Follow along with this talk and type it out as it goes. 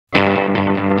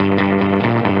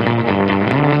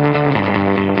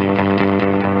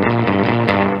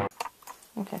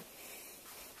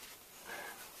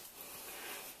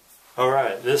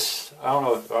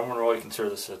consider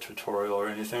this a tutorial or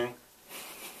anything.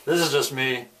 This is just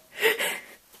me.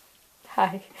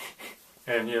 Hi.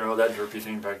 And you know, that drippy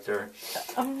thing back there.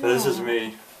 Oh, no. But this is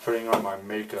me putting on my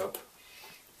makeup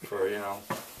for, you know,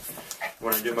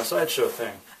 when I do my Sideshow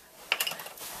thing.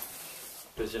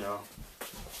 Because, you know,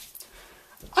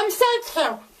 I'm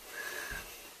Sideshow!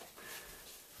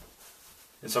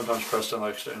 And sometimes Preston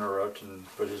likes to interrupt and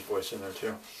put his voice in there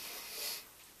too.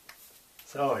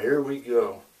 So here we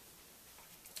go.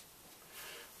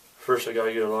 First I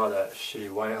gotta get a lot of that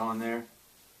shitty white on there.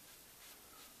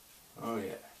 Oh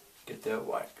yeah, get that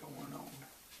white going on.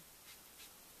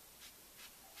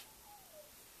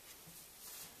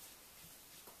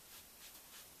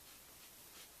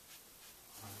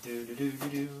 Do do do do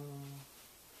do.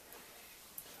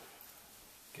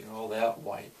 Get all that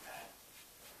white.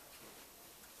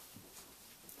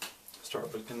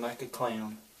 Start looking like a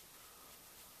clown.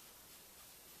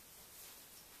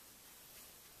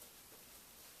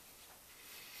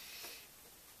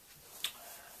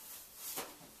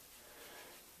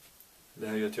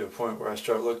 Then I get to a point where I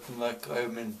start looking like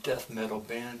I'm in a death metal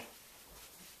band.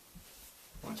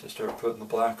 Once I start putting the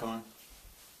black on.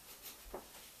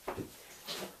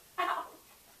 Ow.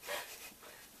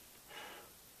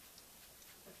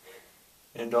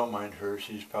 And don't mind her,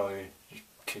 she's probably just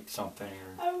kicked something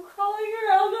or... I'm crawling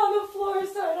around on the floor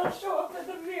so I don't show up in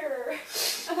the mirror.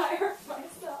 And I hurt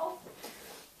myself.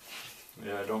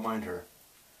 Yeah, don't mind her.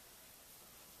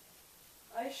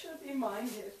 I should be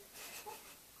minded.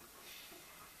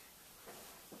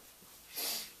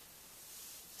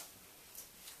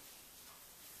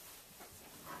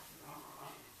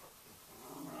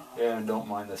 Yeah, and don't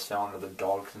mind the sound of the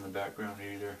dogs in the background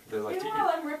either. They like to Meanwhile,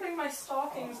 eat. I'm ripping my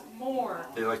stockings more.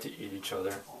 They like to eat each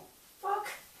other. Fuck.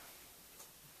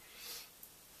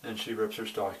 And she rips her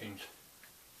stockings.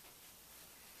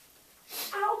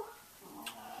 Ow.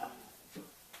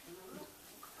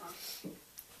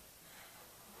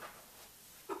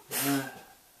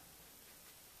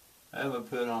 I haven't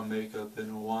put on makeup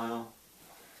in a while.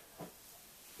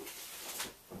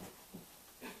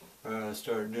 I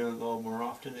started doing it a little more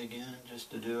often again, just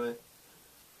to do it.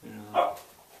 You know,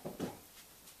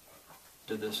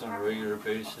 did this on a regular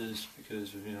basis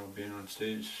because of, you know, being on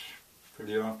stage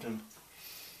pretty often.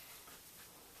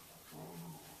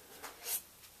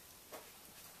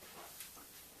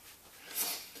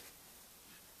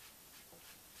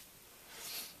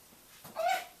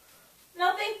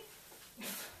 Nothing.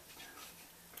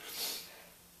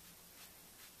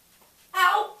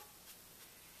 Ow.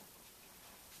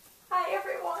 Hi,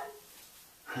 everyone.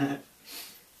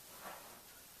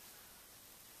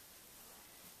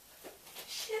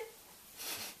 Shit.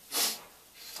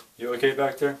 You okay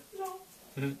back there? No.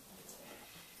 Mm-hmm.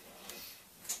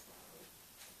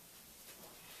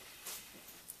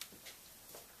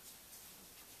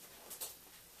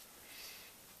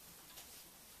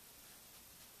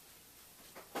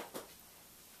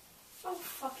 Oh,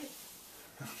 fuck it.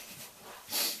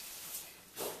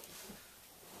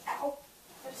 Ow.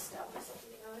 I just stabbed myself in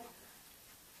the eye.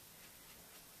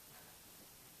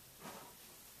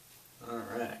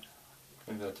 Alright. I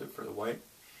think that's it for the white.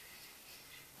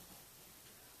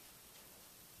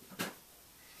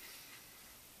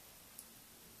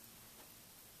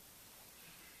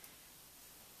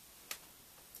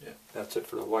 Yeah, that's it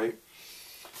for the white.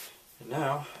 And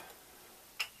now,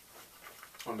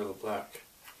 onto the black.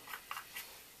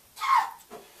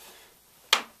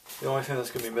 The only thing that's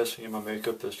going to be missing in my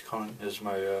makeup is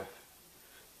my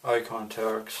eye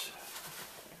contacts.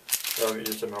 I haven't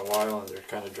used them in a while and they're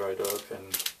kind of dried up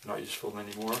and not useful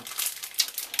anymore.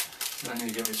 I need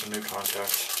to get me some new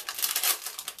contacts.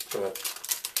 But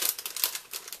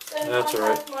Send that's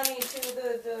alright. contact money to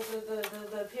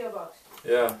the P.O. box.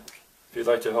 Yeah, if you'd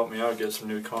like to help me out, get some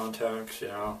new contacts, you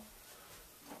know.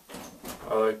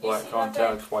 I like black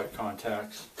contacts, white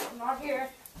contacts. I'm not here.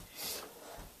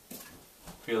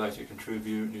 If you'd like to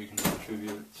contribute, you can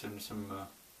contribute, send some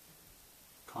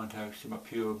contacts to my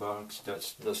P.O. box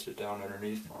that's listed down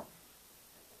underneath.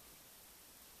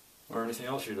 Or anything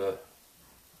else you'd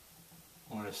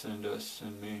want to send us,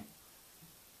 send me.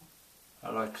 I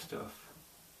like stuff.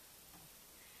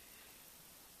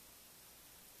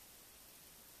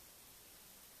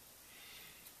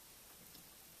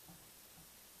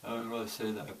 I wouldn't really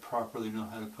say that I properly know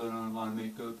how to put on a lot of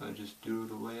makeup. I just do it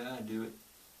the way I do it.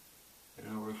 And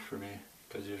it works for me,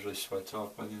 because it usually sweats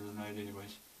off by the end of the night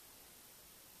anyways.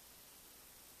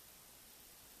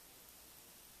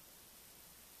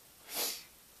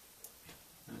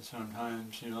 And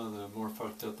sometimes, you know, the more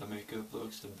fucked up the makeup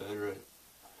looks, the better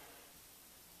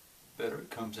it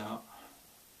comes out.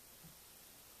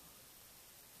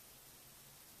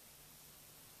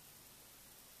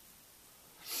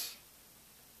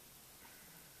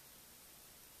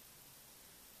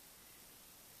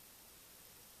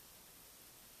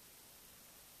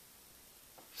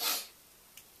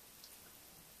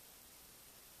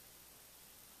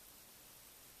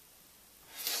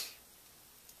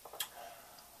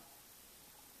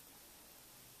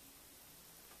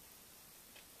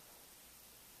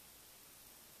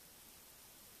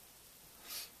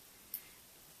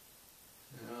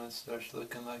 that starts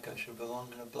looking like I should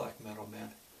belong in a black metal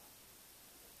band.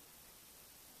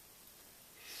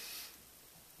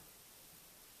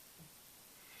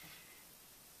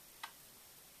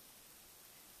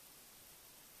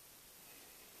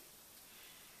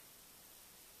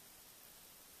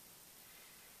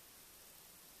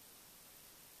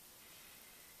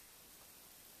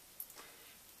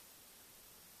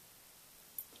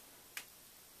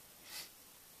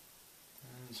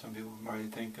 And some people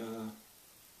might think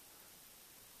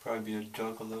probably be a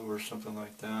juggalo or something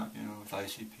like that, you know, with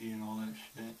ICP and all that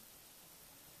shit.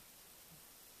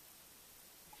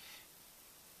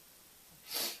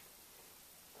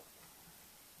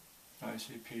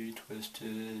 ICP, Twisted,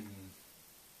 and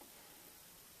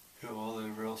all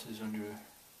whatever else is under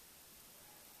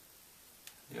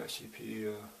the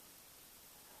ICP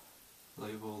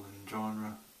label and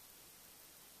genre.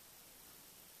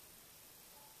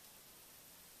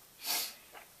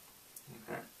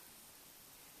 Okay.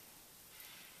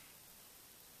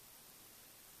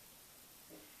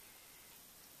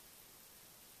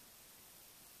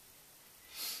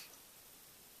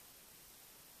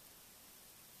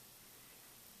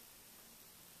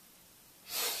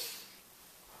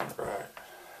 Alright.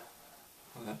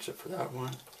 Well, that's it for that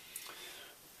one.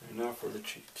 And now for the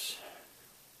cheeks.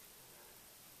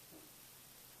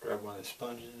 Grab one of the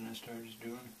sponges and I start just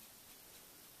doing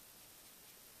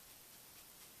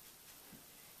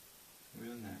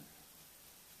that.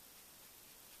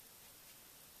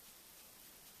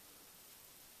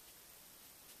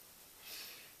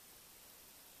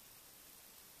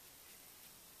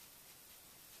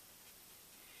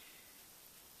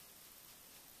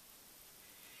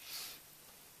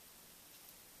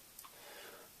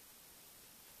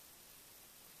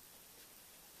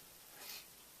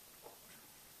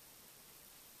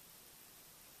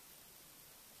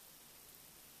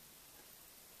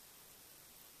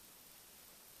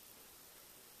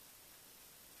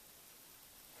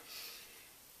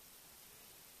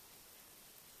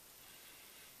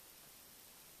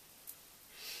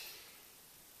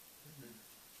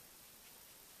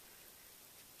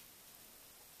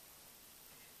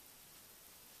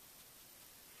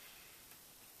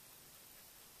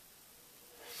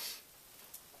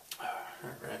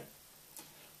 Alright.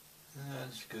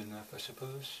 That's good enough, I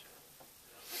suppose.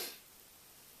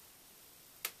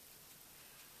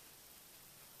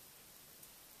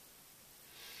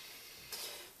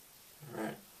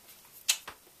 Alright.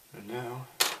 And now,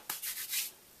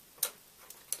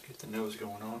 get the nose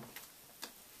going on.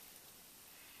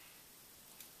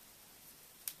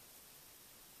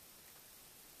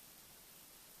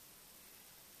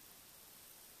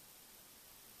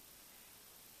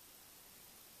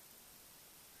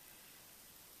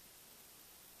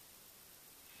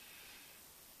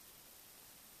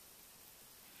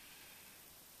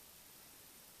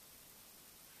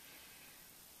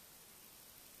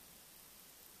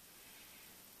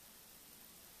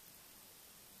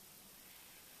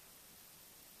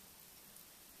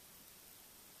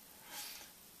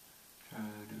 Try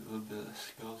to do a little bit of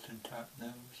skeleton type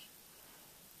nose.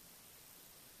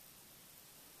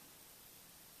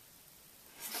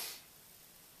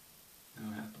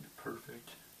 Don't have to be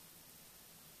perfect.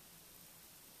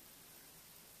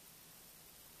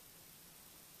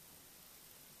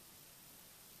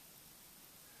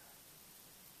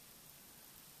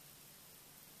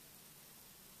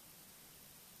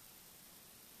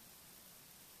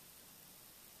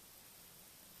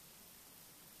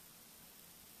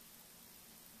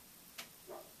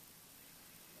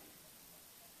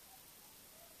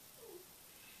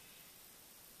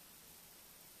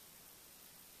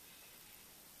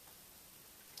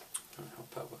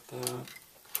 Help out with that.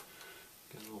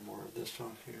 Get a little more of this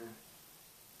on here.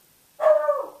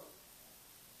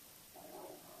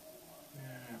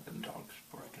 Yeah, the dog's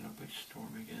barking up a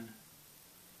storm again.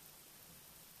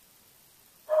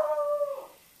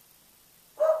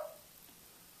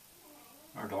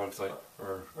 Our dogs like,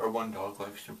 or one dog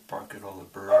likes to bark at all the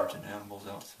birds and animals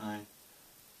outside.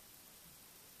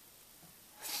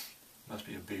 Must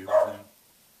be a beaver thing.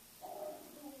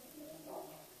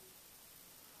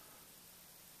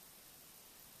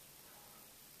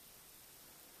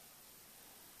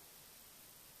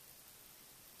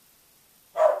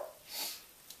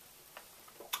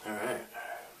 Alright,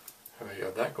 we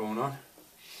got that going on.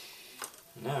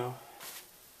 Now,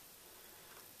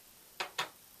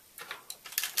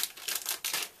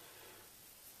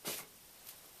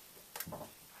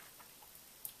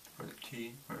 for the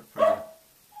teeth, or for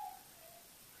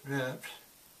the lips,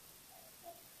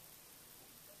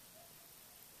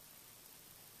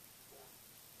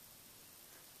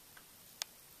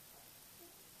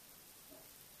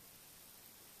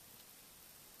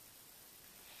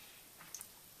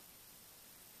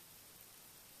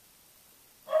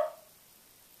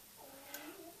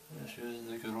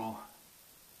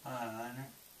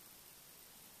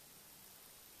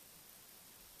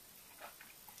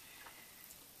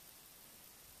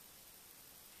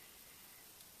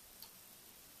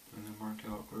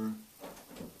 look out where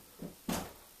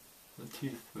the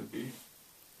teeth would be.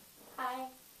 Hi.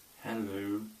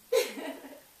 Hello.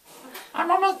 I'm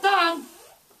almost done!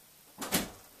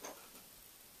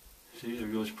 See, there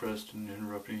goes Preston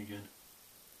interrupting again.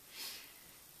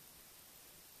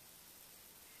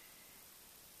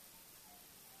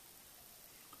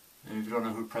 And if you don't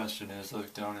know who Preston is,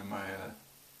 look down in my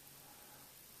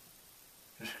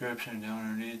description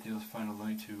down underneath. You'll find a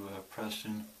link to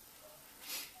Preston.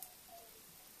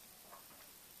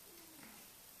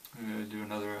 I'm going to do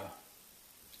another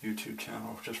YouTube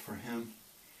channel just for him.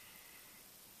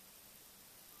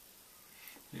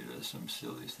 He does some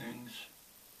silly things.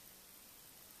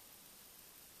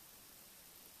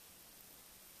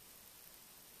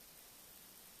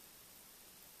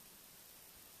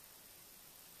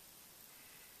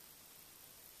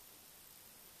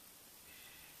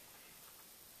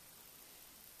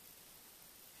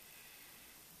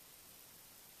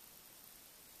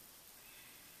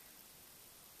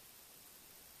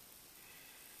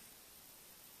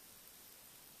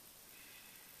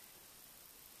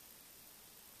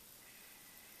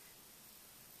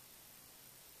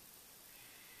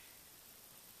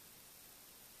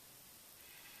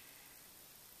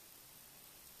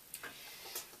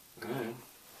 Good.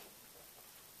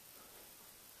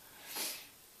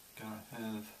 Gotta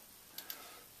have.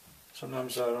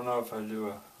 Sometimes I don't know if I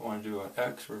want to do an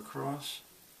X or a cross.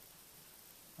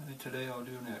 I think today I'll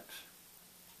do an X.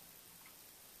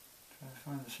 Try to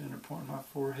find the center point of my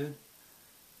forehead.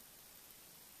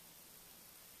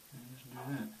 And just do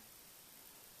that.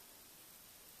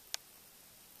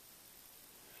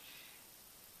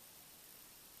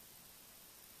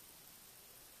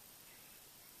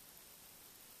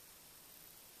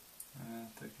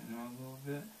 Thicken out a little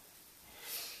bit.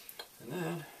 And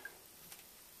then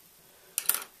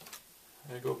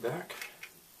I go back,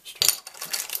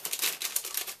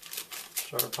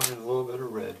 start applying a little bit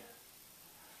of red.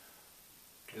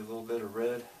 Get a little bit of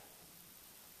red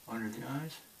under the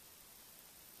eyes.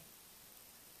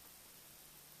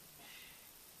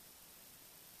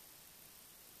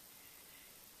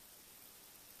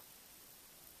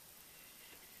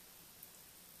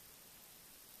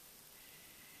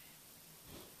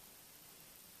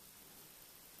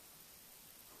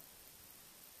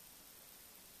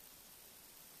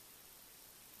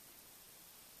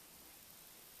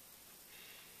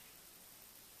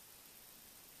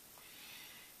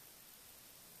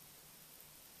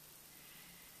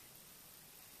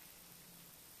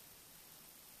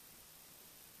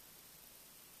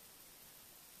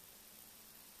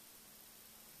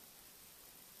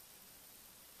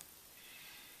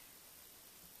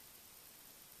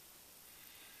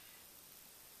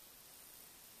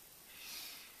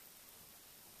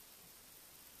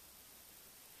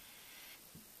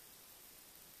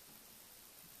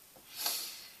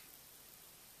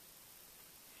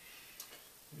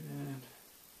 And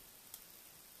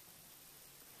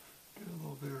do a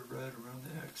little bit of red around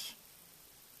the X.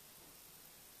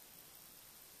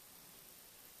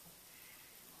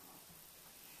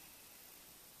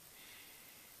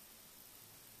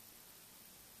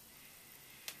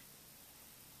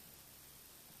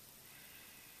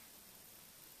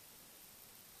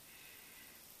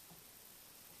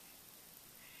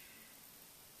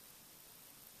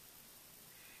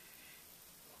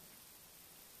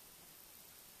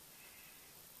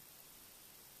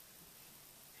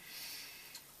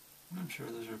 I'm sure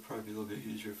this would probably be a little bit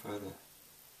easier if I had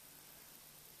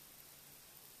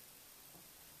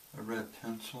a red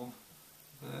pencil,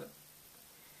 but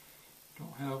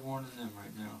don't have one of them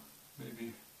right now.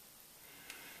 Maybe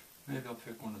I'll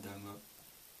pick one of them up,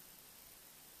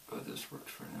 but this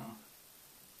works for now.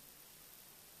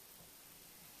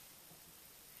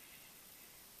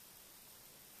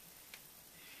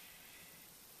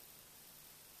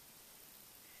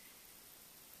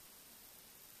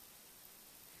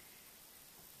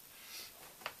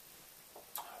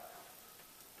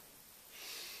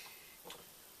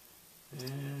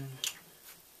 And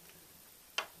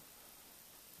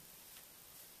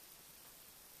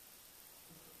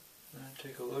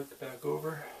take a look back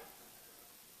over.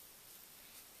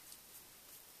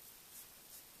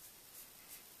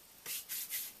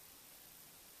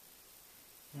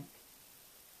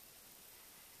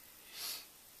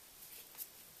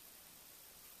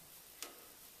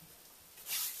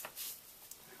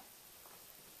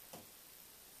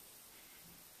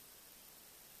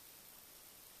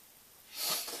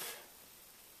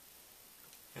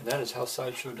 And that is how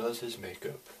Sideshow does his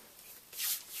makeup.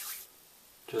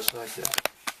 Just like that.